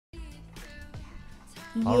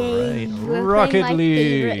All Yay, right, we're Rocket playing my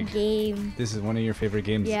League. favorite game. This is one of your favorite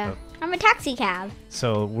games. Yeah. I'm a taxi cab.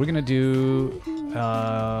 So we're gonna do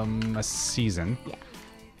a season. Yeah.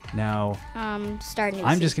 Now, starting.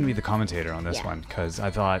 I'm just gonna be the commentator on this Yeah. one because I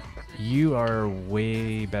thought you are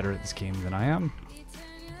way better at this game than I am.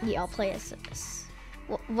 Yeah, I'll play as this.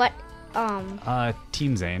 What?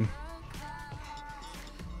 Team Zain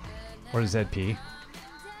or ZP.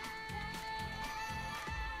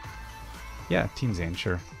 Yeah, Team Zain,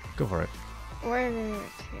 sure. Go for it. Where?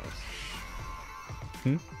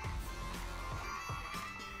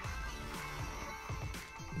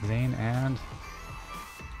 Zain and...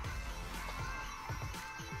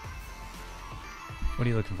 What are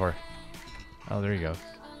you looking for? Oh, there you go.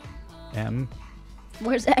 M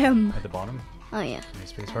Where's M? at the bottom. Oh yeah.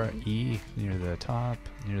 Spacebar. E near the top,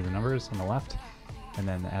 near the numbers on the left. And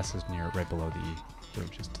then the S is near right below the E. So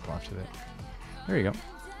just to the left of it. There you go.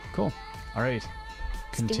 Cool. All right.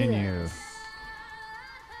 Continue. this.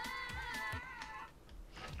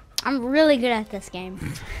 I'm really good at this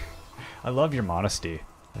game. I love your modesty.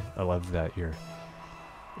 I love that you're,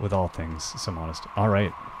 with all things, so modest. All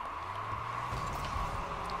right.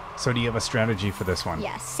 So do you have a strategy for this one?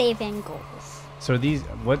 Yeah, saving goals. So these,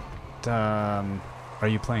 what, are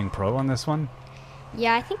you playing pro on this one?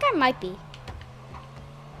 Yeah, I think I might be.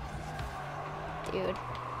 Dude.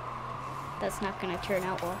 That's not gonna turn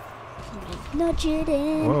out well. Nudge it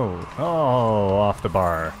in. Whoa. Oh, off the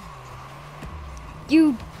bar.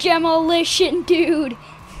 You demolition dude.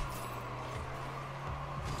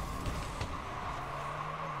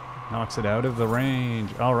 Knocks it out of the range.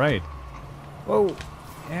 All right. Whoa.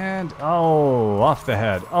 And, oh, off the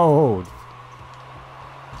head. Oh.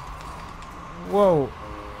 Whoa.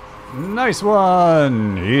 Nice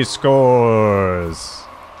one. He scores.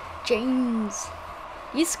 James.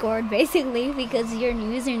 You scored basically because your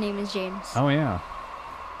username is James. Oh, yeah.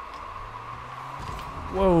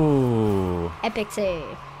 Whoa. Epic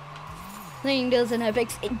save. Zain does an epic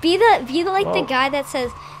save. Be the guy that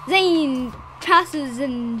says Zain passes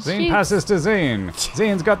and Zain shoots. passes to Zain.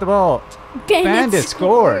 Zain's got the ball. Bandit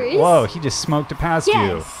scored. scores. Whoa, he just smoked it past you.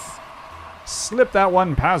 Yes. Slip that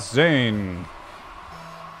one past Zain.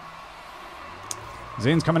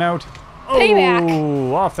 Zain's coming out. Payback.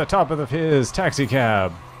 Oh, off the top of his taxi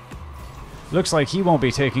cab. Looks like he won't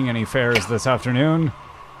be taking any fares this afternoon.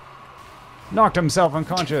 Knocked himself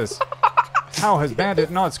unconscious. How has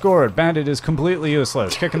Bandit not scored? Bandit is completely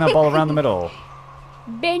useless. Kicking that ball around the middle.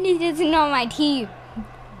 Bandit isn't on my team.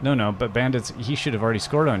 No, but Bandit's, he should have already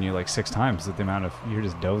scored on you like 6 times with the amount of, you're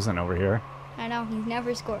just dozing over here. I know, he's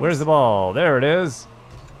never scored. Where's the ball? There it is.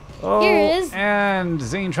 Oh, Here it is. And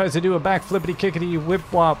Zain tries to do a back flippity kickity whip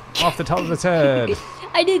wop off the top of his head.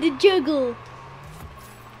 I did a juggle.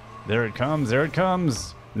 There it comes, there it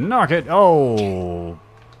comes. Knock it. Oh.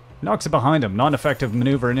 Knocks it behind him. Non-effective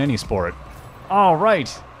maneuver in any sport. All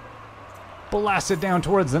right. Blasts it down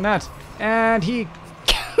towards the net. And he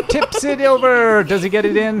tips it over. Does he get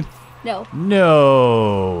it in? No.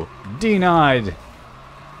 No. Denied.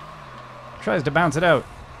 Tries to bounce it out.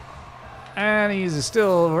 And he's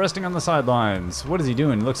still resting on the sidelines. What is he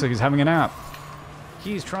doing? Looks like he's having a nap.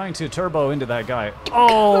 He's trying to turbo into that guy.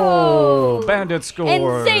 Oh! Bandit scores.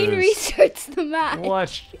 And Zain restarts the match.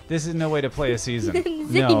 What? This is no way to play a season. Zain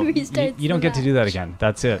No, restarts you don't the get to do that again.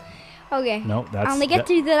 That's it. Okay. No, that's... I only get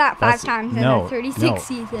to do that 5 that's- times in no, a 36 no,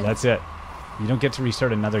 season. That's it. You don't get to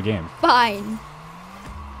restart another game. Fine.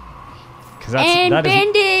 Because that's And that is.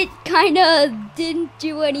 Bandit kind of didn't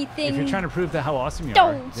do anything. If you're trying to prove that how awesome you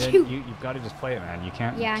Don't are, then shoot. you've got to just play it, man. You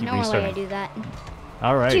can't Yeah, keep normally restarting. I do that.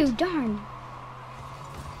 All right. Dude, darn.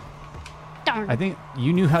 Darn. I think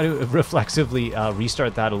you knew how to reflexively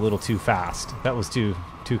restart that a little too fast. That was too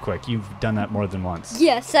quick. You've done that more than once.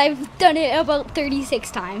 Yes, I've done it about 36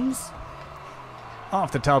 times.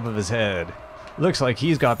 Off the top of his head. Looks like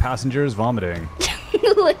he's got passengers vomiting.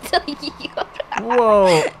 Looks like you.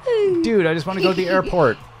 Whoa. Dude, I just want to go to the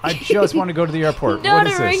airport. I just want to go to the airport. Not What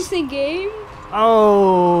is a this? racing game.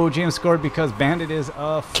 Oh, James scored because Bandit is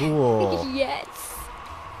a fool. Yes.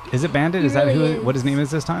 Is it Bandit? He Is that really what his is. name is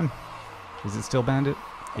this time? Is it still Bandit?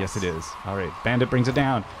 Yes, it is. All right. Bandit brings it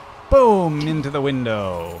down. Boom! Into the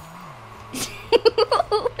window.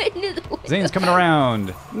 Zane's coming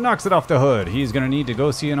around. Knocks it off the hood. He's going to need to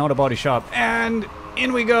go see an auto body shop. And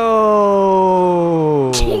in we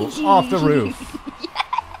go! Off the roof.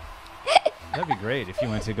 That'd be great if you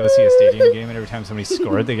went to go see a stadium game and every time somebody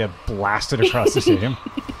scored, they get blasted across the stadium.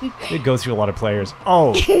 They'd go through a lot of players.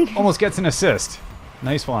 Oh, almost gets an assist.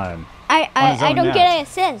 Nice one. I don't net. get an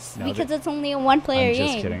assist No, because they- it's only a one-player I'm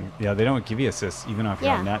just game. kidding. Yeah, they don't give you assists even if you're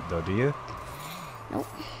Yeah. on net, though, do you? Nope.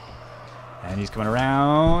 And he's coming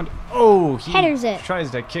around. Oh, he Headers it. tries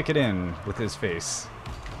to kick it in with his face.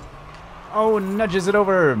 Oh, nudges it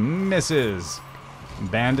over. Misses.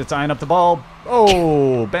 Bandit's eyeing up the ball.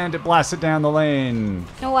 Oh, Bandit blasts it down the lane.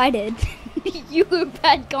 No, I did. You were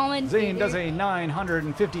bad commentator. Zain does a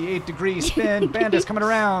 958-degree spin. Bandit's coming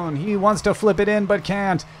around. He wants to flip it in, but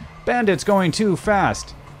can't. Bandit's going too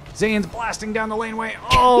fast. Zane's blasting down the laneway.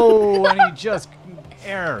 Oh, and he just...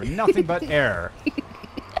 air. Nothing but air.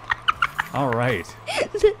 All right.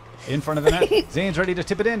 In front of the net. Zane's ready to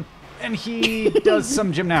tip it in. And he does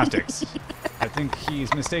some gymnastics. I think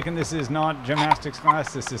he's mistaken. This is not gymnastics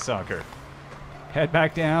class. This is soccer. Head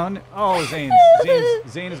back down. Oh, Zain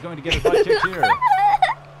is going to get his butt kicked here.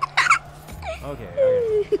 Okay.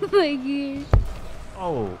 Oh my god.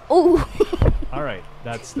 Oh. Oh. All right.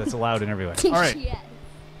 That's allowed in every way. All right. Yes.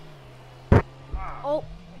 Oh.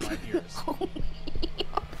 My ears.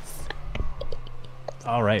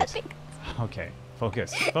 All right. Okay.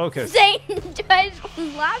 Focus. Zain tries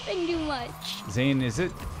laughing too much. Zain, is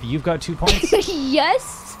it? You've got 2 points?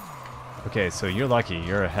 Yes. Okay, so you're lucky.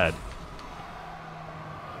 You're ahead.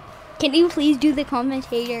 Can you please do the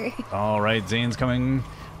commentator? All right. Zane's coming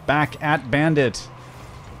back at Bandit.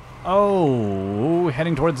 Oh,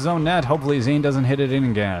 heading towards his own net. Hopefully Zain doesn't hit it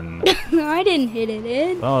in again. I didn't hit it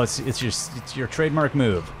in. Oh, it's your trademark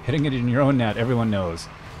move. Hitting it in your own net. Everyone knows.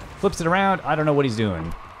 Flips it around. I don't know what he's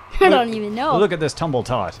doing. I don't even know. Look at this tumble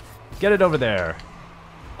tot. Get it over there.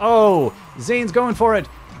 Oh, Zane's going for it.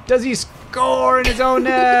 Does he score in his own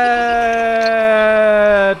net?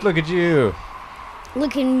 Look at you.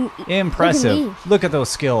 Impressive. Look at those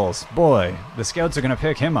skills. Boy, the scouts are going to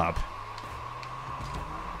pick him up.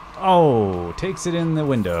 Oh, takes it in the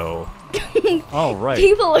window. All right.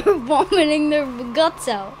 People are vomiting their guts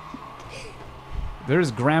out.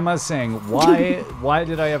 There's grandma saying, why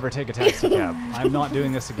did I ever take a taxi cab? I'm not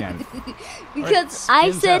doing this again. Because right,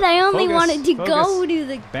 I said I only wanted to focus. go to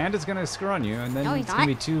the... Bandit's going to score on you, and then No, he's it's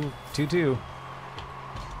going to be 2-2.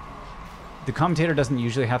 The commentator doesn't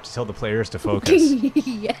usually have to tell the players to focus.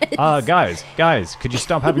 Yes. Guys, could you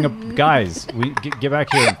stop having a... Guys, get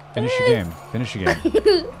back here and finish your game. Finish your game.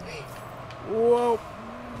 Whoa.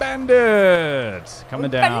 Bandit!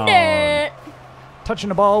 Coming down. Bandit! Touching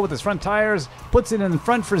the ball with his front tires, puts it in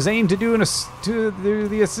front for Zain to do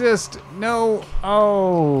the assist. No.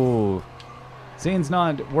 Oh. Zane's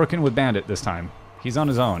not working with Bandit this time. He's on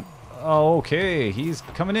his own. Okay, he's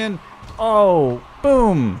coming in. Oh,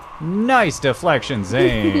 boom. Nice deflection,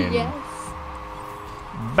 Zain. Yes.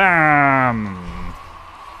 Bam.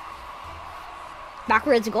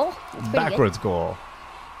 Backwards goal. That's pretty Backwards goal.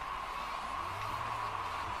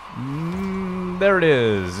 There it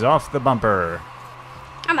is, off the bumper.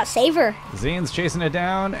 good. I'm a saver. Zane's chasing it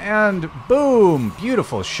down, and boom!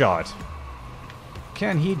 Beautiful shot.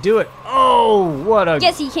 Can he do it? Oh, what a...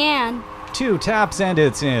 Yes, he can. 2 taps and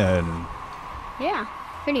it's in. Yeah,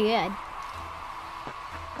 pretty good.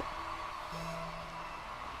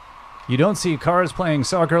 You don't see cars playing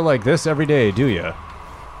soccer like this every day, do you?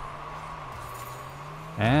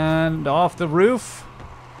 And off the roof.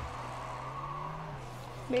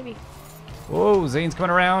 Maybe. Whoa, Zane's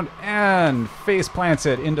coming around and face plants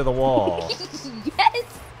it into the wall.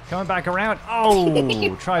 Yes. Coming back around.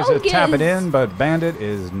 Oh, tries to tap it in, but Bandit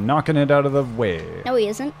is knocking it out of the way. No, he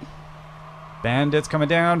isn't. Bandit's coming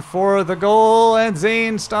down for the goal, and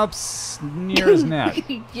Zain stops near his net.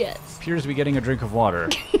 Yes. Appears to be getting a drink of water.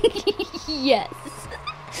 Yes.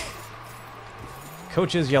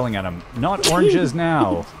 Coach is yelling at him. Not oranges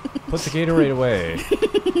now. Put the Gatorade away.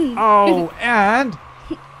 Oh, and...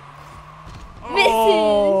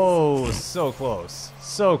 Oh, so close.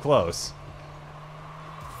 So close.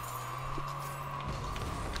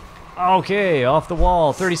 Okay, off the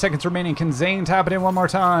wall. 30 seconds remaining. Can Zain tap it in one more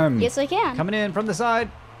time? Yes, I can. Coming in from the side.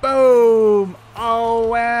 Boom!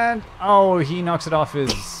 Oh, and... Oh, he knocks it off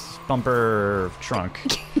his bumper trunk.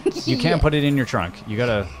 You can't put it in your trunk. You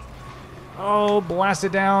gotta... Oh, blast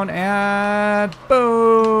it down, and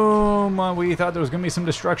boom! We thought there was going to be some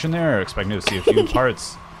destruction there. Expecting to see a few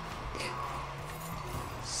parts.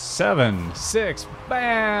 7, 6,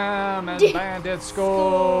 bam! And Bandit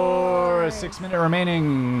score! 6 minutes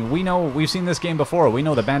remaining. We know, we've seen this game before. We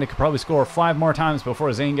know the Bandit could probably score 5 more times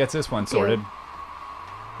before Zain gets this one sorted.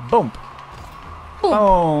 Boom!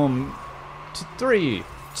 Boom! 3,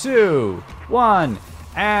 2, 1.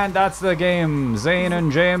 And that's the game. Zain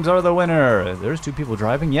and James are the winner. There's 2 people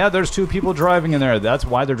driving? Yeah, there's 2 people driving in there. That's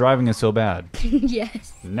why their driving is so bad.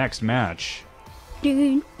 Yes. Next match.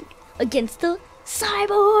 Dude, against the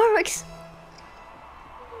cyborgs.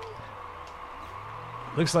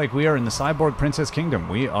 Looks like we are in the Cyborg Princess Kingdom.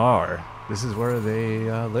 We are. This is where they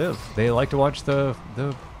live. They like to watch the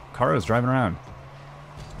cars driving around.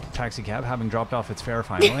 Taxi cab having dropped off its fare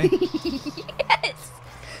finally. Yes.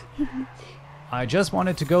 I just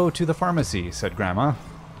wanted to go to the pharmacy, said Grandma.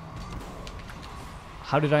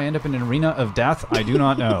 How did I end up in an arena of death? I do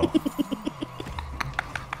not know.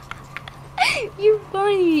 You're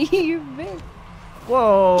funny. You're big.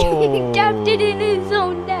 Whoa! He tapped it in his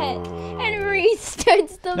own net and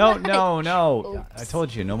restarts the match. No. Oops. I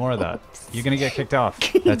told you, no more of that. You're gonna get kicked off.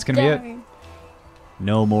 That's gonna be it.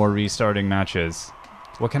 No more restarting matches.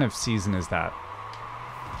 What kind of season is that?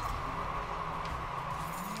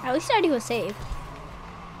 At least I do a save.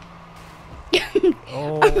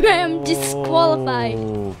 Oh, I'm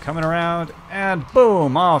disqualified. Coming around, and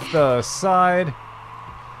boom, off the side.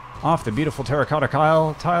 Off the beautiful terracotta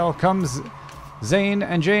tile comes Zain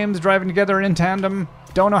and James driving together in tandem.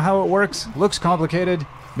 Don't know how it works. Looks complicated.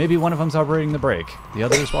 Maybe one of them's operating the brake. The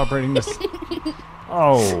other is operating this.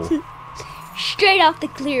 Oh. Straight off the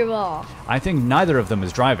clear wall. I think neither of them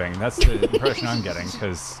is driving. That's the impression I'm getting,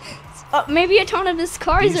 because Maybe a ton of his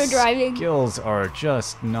cars are driving. skills are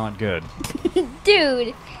just not good.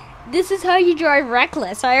 Dude, this is how you drive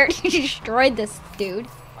reckless. I already destroyed this dude.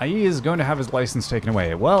 He is going to have his license taken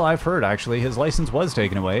away. Well, I've heard, actually, his license was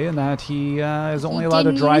taken away and that he is only allowed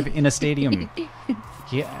to drive in a stadium.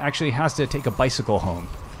 He actually has to take a bicycle home.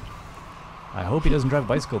 I hope he doesn't drive a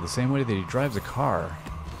bicycle the same way that he drives a car.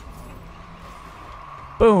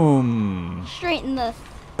 Boom! Straight in the...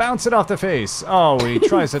 Bounce it off the face. Oh, he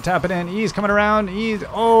tries to tap it in. He's coming around.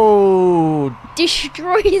 Oh!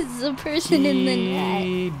 Destroys the person in the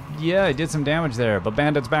net. Yeah, he did some damage there, but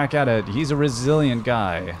Bandit's back at it. He's a resilient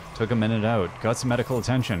guy. Took a minute out. Got some medical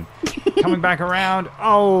attention. Coming back around.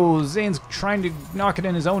 Oh, Zane's trying to knock it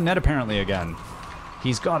in his own net apparently again.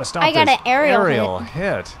 He's got to stop I got this an aerial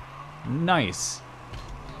hit. Nice.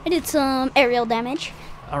 I did some aerial damage.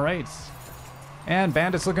 All right. And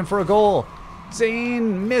Bandit's looking for a goal.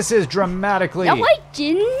 Zain misses dramatically. No, I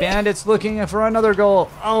didn't. Bandit's looking for another goal.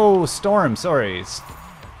 Oh, Storm, sorry.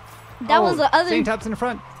 That was the other... Zain taps in the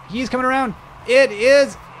front. He's coming around. It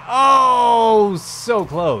is... Oh, so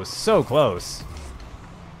close. So close.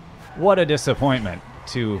 What a disappointment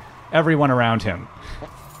to everyone around him.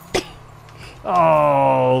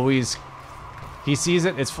 Oh, he sees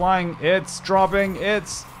it. It's flying. It's dropping.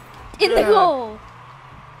 It's... in the goal.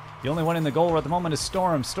 The only one in the goal at the moment is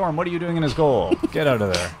Storm. Storm, what are you doing in his goal? Get out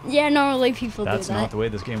of there. Yeah, normally people do that. That's not the way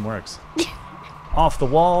this game works. Off the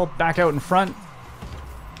wall, back out in front.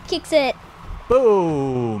 Kicks it.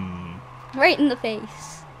 Boom. Right in the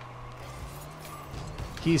face.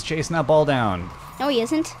 He's chasing that ball down. No, he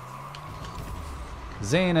isn't.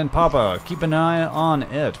 Zain and Papa, keep an eye on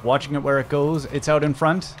it, watching it where it goes. It's out in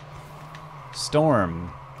front.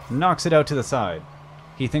 Storm knocks it out to the side.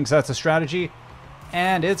 He thinks that's a strategy.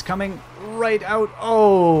 And it's coming right out.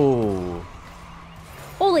 Oh.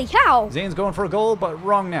 Holy cow. Zane's going for a goal, but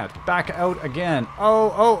wrong net. Back out again.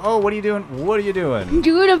 Oh. What are you doing? What are you doing? I'm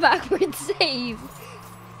doing a backward save.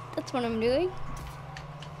 That's what I'm doing.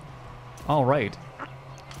 All right.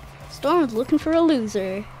 Storm's looking for a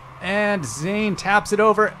loser. And Zain taps it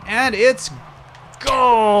over, and it's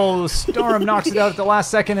goal. Storm knocks it out at the last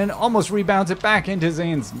second and almost rebounds it back into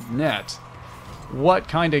Zane's net. What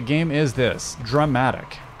kind of game is this?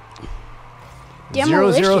 Dramatic.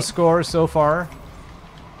 0-0 score so far.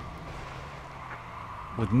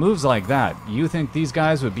 With moves like that, you think these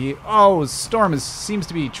guys would be... Oh, Storm seems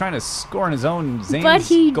to be trying to score in his own Zane's But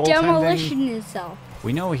he goaltending. demolition himself.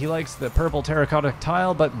 We know he likes the purple terracotta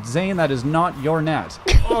tile, but Zain, that is not your net.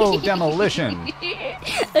 Oh, demolition.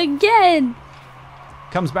 Again.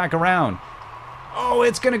 Comes back around. Oh,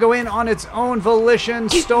 it's going to go in on its own volition.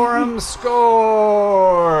 Storm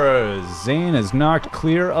scores. Zain is knocked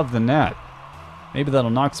clear of the net. Maybe that'll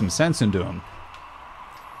knock some sense into him.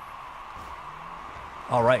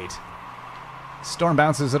 All right. Storm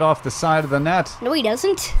bounces it off the side of the net. No, he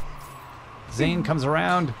doesn't. Zain comes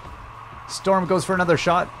around. Storm goes for another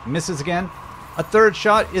shot. Misses again. A third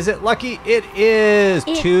shot. Is it lucky? It is.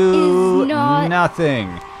 It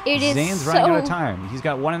 2-0. It is Zane's so... running out of time. He's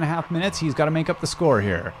got 1.5 minutes. He's got to make up the score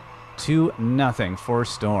here. 2-0 for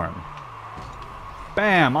Storm.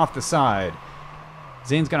 Bam! Off the side.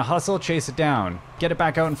 Zane's going to hustle, chase it down. Get it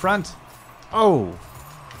back out in front. Oh!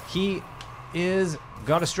 He is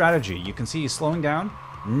got a strategy. You can see he's slowing down,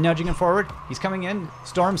 nudging him forward. He's coming in.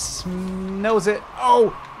 Storm knows it.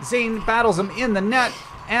 Oh! Zain battles him in the net,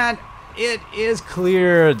 and it is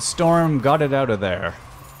cleared. Storm got it out of there.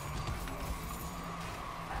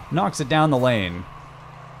 Knocks it down the lane.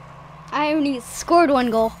 I only scored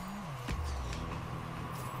one goal.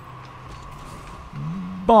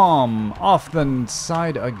 Bomb off the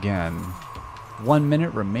side again. 1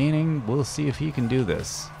 minute remaining. We'll see if he can do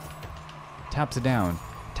this. Taps it down.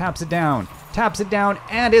 Taps it down. Taps it down.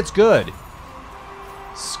 And it's good.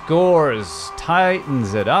 Scores.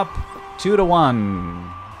 Tightens it up. 2-1.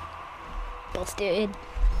 Busted.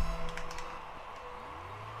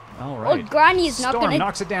 All right. Oh, Granny's not Storm gonna...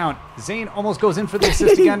 knocks it down. Zain almost goes in for the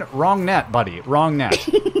assist again. Wrong net, buddy. Wrong net.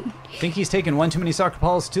 Think he's taken one too many soccer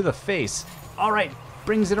balls to the face. All right.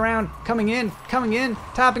 Brings it around. Coming in. Tapping it.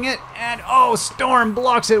 And, oh, Storm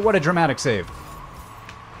blocks it. What a dramatic save.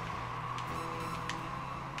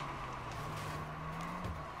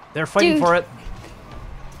 They're fighting for it.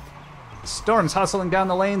 Storm's hustling down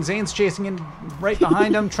the lane. Zane's chasing in right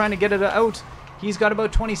behind him, trying to get it out. He's got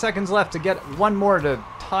about 20 seconds left to get one more to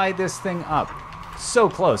tie this thing up. So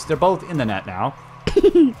close. They're both in the net now.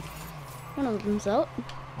 One of them's out.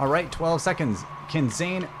 All right, 12 seconds. Can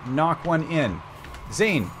Zain knock one in?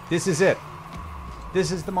 Zain, this is it.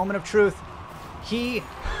 This is the moment of truth.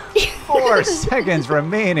 4 seconds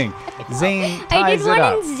remaining. Zain ties it up.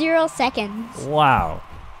 I did one in 0 seconds. Wow.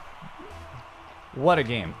 What a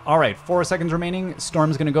game. All right, 4 seconds remaining.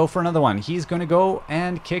 Storm's going to go for another one. He's going to go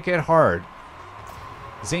and kick it hard.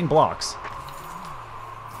 Zain blocks.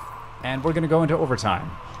 And we're going to go into overtime.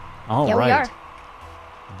 All right. We are.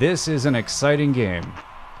 This is an exciting game.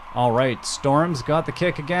 All right, Storm's got the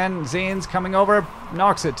kick again. Zane's coming over,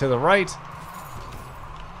 knocks it to the right.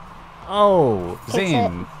 Oh,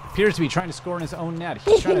 Zain appears to be trying to score in his own net.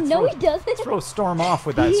 He's trying to No, he doesn't. throw Storm off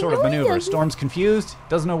with that sort of No, he maneuver. doesn't. Storm's confused,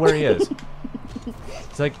 doesn't know where he is.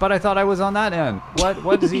 It's like, but I thought I was on that end.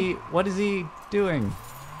 What is he doing?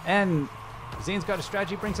 And Zane's got a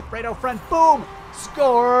strategy, brings it right out front. Boom!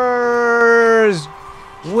 Scores!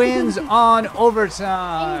 Wins on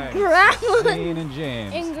overtime. Zain and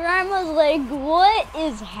James. And Grandma's like, what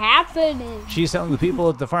is happening? She's telling the people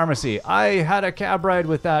at the pharmacy, I had a cab ride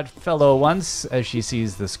with that fellow once, as she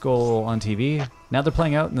sees the skull on TV. Now they're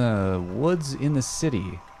playing out in the woods in the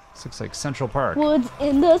city. This looks like Central Park. Woods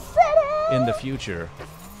in the city. In the future.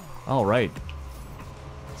 All right.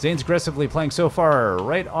 Zane's aggressively playing so far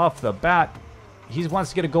right off the bat. He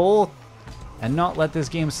wants to get a goal and not let this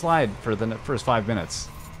game slide for the first 5 minutes.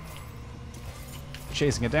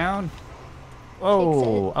 Chasing it down.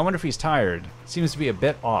 Oh, I wonder if he's tired. Seems to be a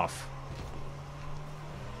bit off.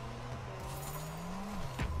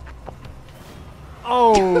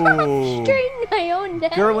 Oh! Straight in my own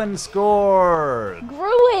net. Gerwin scored.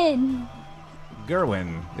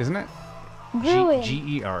 Gerwin, isn't it? Gerwin.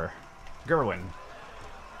 G-E-R. Gerwin.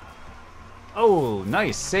 Oh,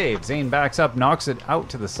 nice save. Zain backs up, knocks it out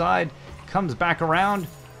to the side, comes back around,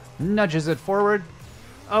 nudges it forward.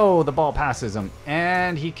 Oh, the ball passes him,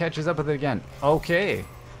 and he catches up with it again. Okay.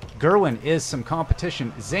 Gerwin is some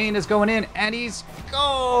competition. Zain is going in, and he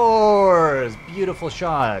scores! Beautiful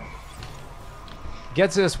shot.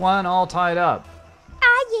 Gets this one all tied up.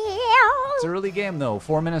 It's an early game, though.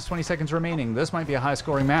 4 minutes, 20 seconds remaining. This might be a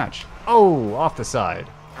high-scoring match. Oh, off the side.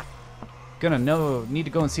 Need to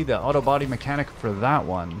go and see the auto body mechanic for that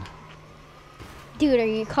one. Dude, are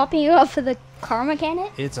you copying off of the car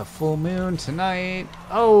mechanic? It's a full moon tonight.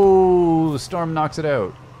 Oh, Storm knocks it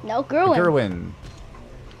out. No, Gerwin. Gerwin.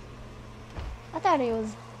 I thought it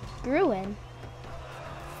was Gerwin.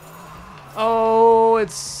 Oh,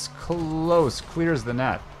 it's close. Clears the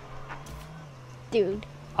net. Dude.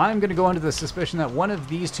 I'm going to go under the suspicion that one of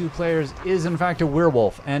these two players is in fact a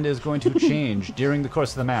werewolf and is going to change during the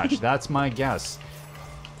course of the match. That's my guess.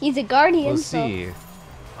 He's a guardian. We'll see.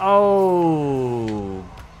 Oh,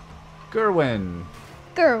 Gerwin.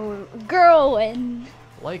 Gerwin.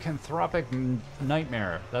 Lycanthropic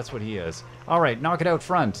nightmare. That's what he is. All right, knock it out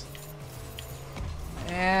front.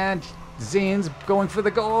 And Zane's going for the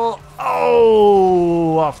goal.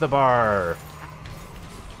 Oh, off the bar.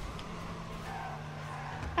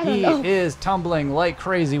 He is tumbling like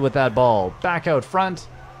crazy with that ball. Back out front.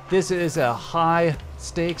 This is a high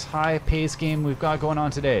stakes, high pace game we've got going on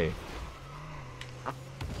today.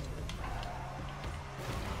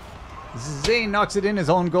 Zain knocks it in his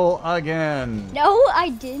own goal again. No, I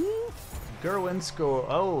didn't. Gerwin score.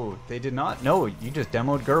 Oh, they did not? No, you just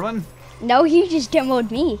demoed Gerwin? No, he just demoed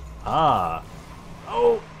me. Ah.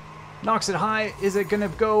 Oh, knocks it high. Is it going to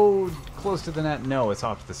go close to the net? No, it's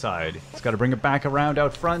off to the side. He's got to bring it back around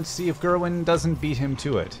out front, see if Gerwin doesn't beat him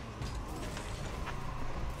to it.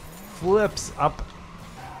 Flips up.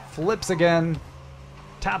 Flips again.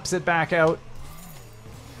 Taps it back out.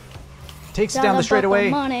 Takes it down the straightaway.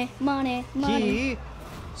 Money. He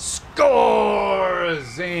scores!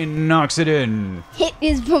 Zain knocks it in. Hit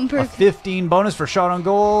his bumper. A 15 bonus for shot on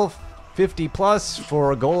goal. 50 plus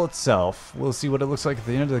for a goal itself. We'll see what it looks like at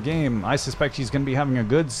the end of the game. I suspect he's going to be having a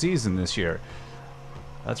good season this year.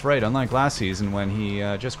 That's right, unlike last season when he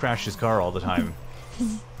just crashed his car all the time.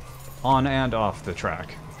 On and off the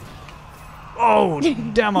track. Oh,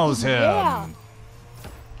 demos him! Yeah.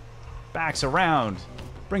 Backs around.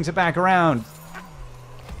 Brings it back around.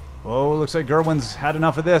 Oh, looks like Gerwin's had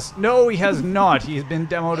enough of this. No, he has not. He's been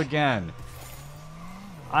demoed again.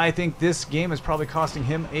 I think this game is probably costing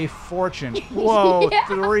him a fortune. Whoa, Yeah.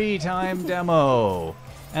 3-time demo.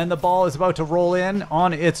 And the ball is about to roll in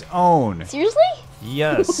on its own. Seriously?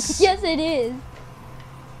 Yes. Yes, it is.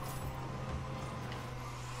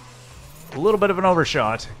 A little bit of an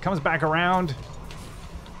overshot. Comes back around.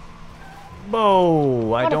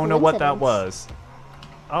 Whoa, I What a don't know what that coincidence. was.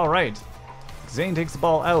 All right. Zain takes the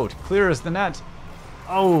ball out. Clears the net.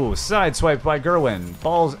 Oh, sideswiped by Gerwin.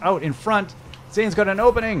 Ball's out in front. Zane's got an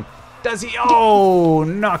opening. Does he? Oh,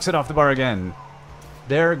 knocks it off the bar again.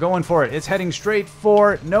 They're going for it. It's heading straight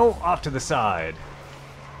for... No, off to the side.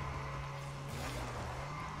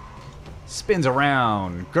 Spins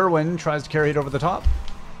around. Gerwin tries to carry it over the top.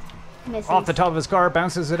 Misses. Off the top of his car,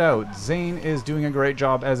 bounces it out. Zain is doing a great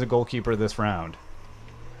job as a goalkeeper this round.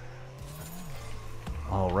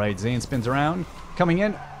 All right, Zain spins around. Coming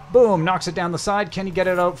in. Boom, knocks it down the side. Can he get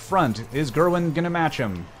it out front? Is Gerwin going to match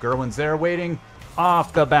him? Gerwin's there waiting.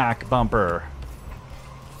 Off the back bumper.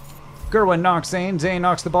 Gerwin knocks Zain. Zain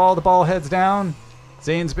knocks the ball. The ball heads down.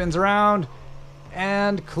 Zain spins around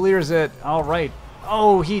and clears it. All right.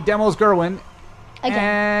 Oh, he demos Gerwin. Again.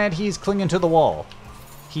 And he's clinging to the wall.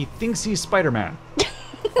 He thinks he's Spider-Man.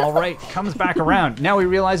 All right, comes back around. Now he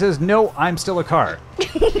realizes, no, I'm still a car.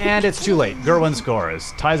 And it's too late. Gerwin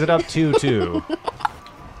scores. Ties it up 2-2.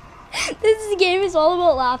 This game is all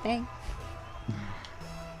about laughing.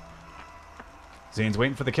 Zane's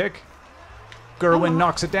waiting for the kick. Gerwin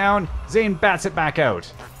knocks it down. Zain bats it back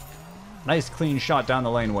out. Nice clean shot down the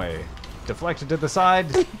laneway. Deflected to the side.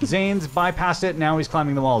 Zane's bypassed it. Now he's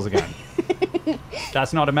climbing the walls again.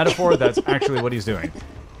 That's not a metaphor. That's actually what he's doing.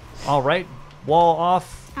 All right. Wall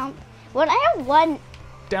off. When I have one...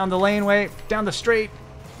 Down the laneway. Down the straight.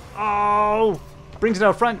 Oh! Brings it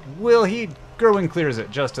out front. Will he? Gerwin clears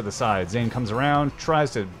it just to the side. Zain comes around.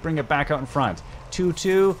 Tries to bring it back out in front.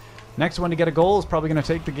 2-2. Next one to get a goal is probably going to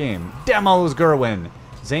take the game. Demos Gerwin.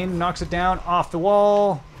 Zain knocks it down off the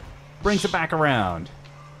wall. Brings it back around.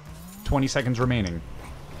 20 seconds remaining.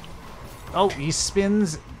 Oh, he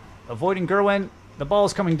spins, avoiding Gerwin. The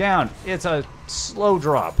ball's coming down. It's a slow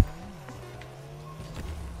drop.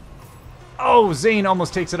 Oh, Zain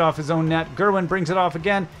almost takes it off his own net. Gerwin brings it off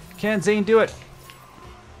again. Can Zain do it?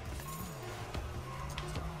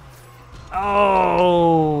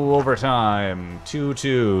 Oh, overtime.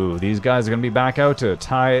 2-2. These guys are going to be back out to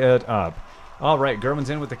tie it up. All right, Gerwin's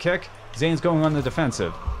in with the kick. Zain's going on the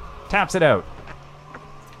defensive. Taps it out.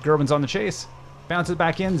 Gerwin's on the chase. Bounces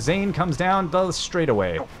back in. Zain comes down the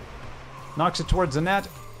straightaway. Knocks it towards the net.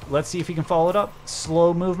 Let's see if he can follow it up.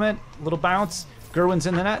 Slow movement. Little bounce. Gerwin's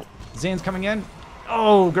in the net. Zain's coming in.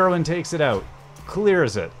 Oh, Gerwin takes it out.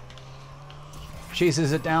 Clears it.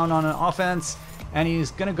 Chases it down on an offense. And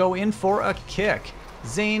he's going to go in for a kick.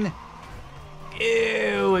 Zain.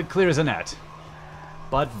 Ew, it clears the net.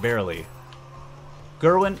 But barely.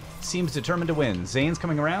 Gerwin seems determined to win. Zain's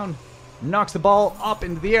coming around. Knocks the ball up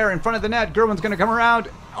into the air in front of the net. Gerwin's going to come around.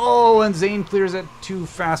 Oh, and Zain clears it too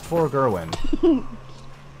fast for Gerwin.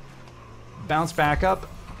 Bounce back up.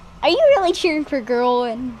 Are you really cheering for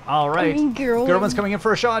Gerwin? All right. I mean, Gerwin. Gerwin's coming in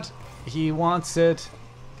for a shot. He wants it.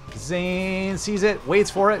 Zain sees it,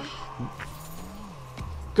 waits for it.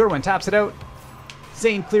 Gerwin taps it out.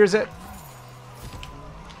 Zain clears it.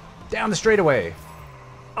 Down the straightaway.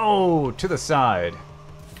 Oh, to the side.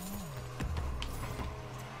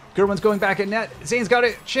 Gerwin's going back at net. Zain's got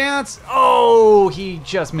a chance. Oh, he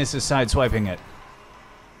just misses sideswiping it.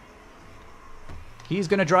 He's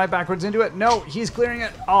going to drive backwards into it. No, he's clearing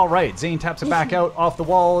it. All right, Zain taps it back out off the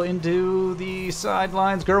wall into the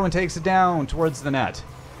sidelines. Gerwin takes it down towards the net.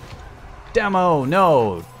 Demo,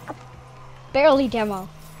 no. Barely demo.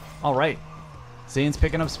 All right. Zain's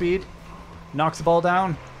picking up speed. Knocks the ball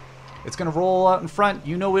down. It's going to roll out in front.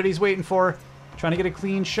 You know what he's waiting for. Trying to get a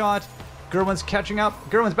clean shot. Gerwin's catching up.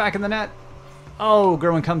 Gerwin's back in the net. Oh,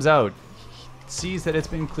 Gerwin comes out. Sees that it's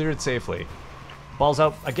been cleared safely. Ball's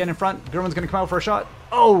out again in front. Gerwin's going to come out for a shot.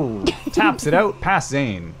 Oh, taps it out past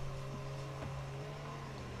Zain.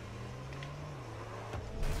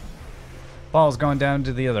 Ball's going down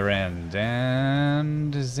to the other end.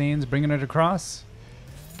 And Zain's bringing it across.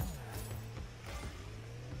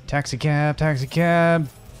 Taxi cab, taxi cab.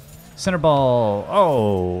 Center ball.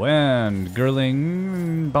 Oh, and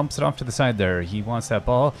Gerling bumps it off to the side there. He wants that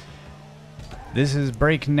ball. This is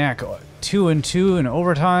breakneck. 2-2 in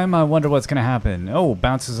overtime. I wonder what's going to happen. Oh,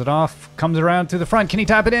 bounces it off. Comes around to the front. Can he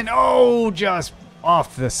tap it in? Oh, just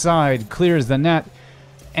off the side. Clears the net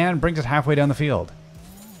and brings it halfway down the field.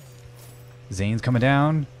 Zane's coming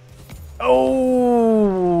down.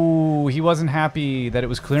 Oh, he wasn't happy that it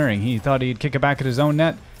was clearing. He thought he'd kick it back at his own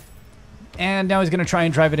net. And now he's going to try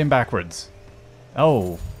and drive it in backwards.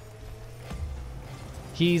 Oh.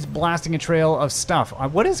 He's blasting a trail of stuff.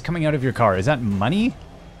 What is coming out of your car? Is that money?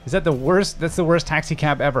 Is that the worst? That's the worst taxi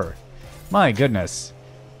cab ever. My goodness.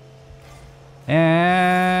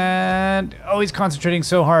 And... oh, he's concentrating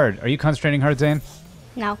so hard. Are you concentrating hard, Zain?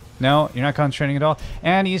 No. No, you're not concentrating at all.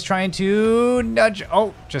 And he's trying to nudge...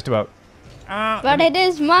 oh, just about. But it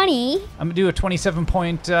is money. I'm going to do a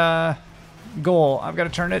 27-point goal. I've got to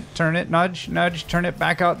turn it, nudge, turn it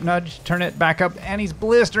back up, nudge, turn it back up, and he's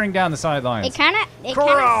blistering down the sidelines. It kind of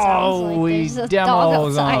sounds like there's a dog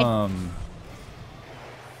outside.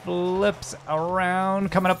 Flips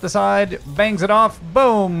around, coming up the side, bangs it off,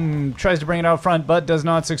 boom! Tries to bring it out front, but does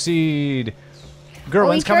not succeed.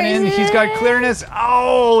 Gerwin's coming in, he's got clearness.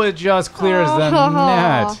 Oh, it just clears the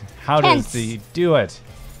net. How does he do it?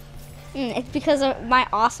 It's because of my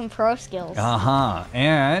awesome pro skills.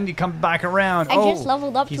 And he comes back around. I just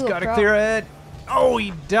leveled up to a pro. He's got to clear it. Oh,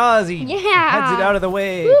 he does. He heads it out of the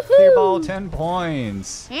way. Woohoo! Clear ball, 10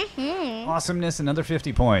 points. Mm-hmm. Awesomeness, another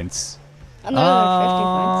 50 points. Another 50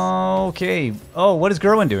 points. Okay. Oh, what is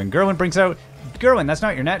Gerwin doing? Gerwin brings out... Gerwin, that's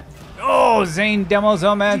not your net. Oh, Zain demos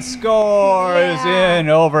him and scores in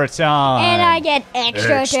overtime. And I get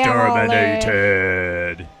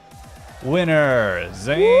exterminated. Winner,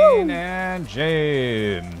 Zain and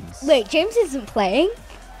James. Wait, James isn't playing?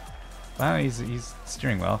 Well, he's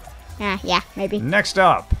steering well. Yeah, maybe. Next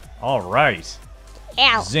up, all right.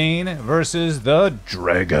 Ow. Zain versus the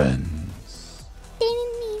Dragons. Ding,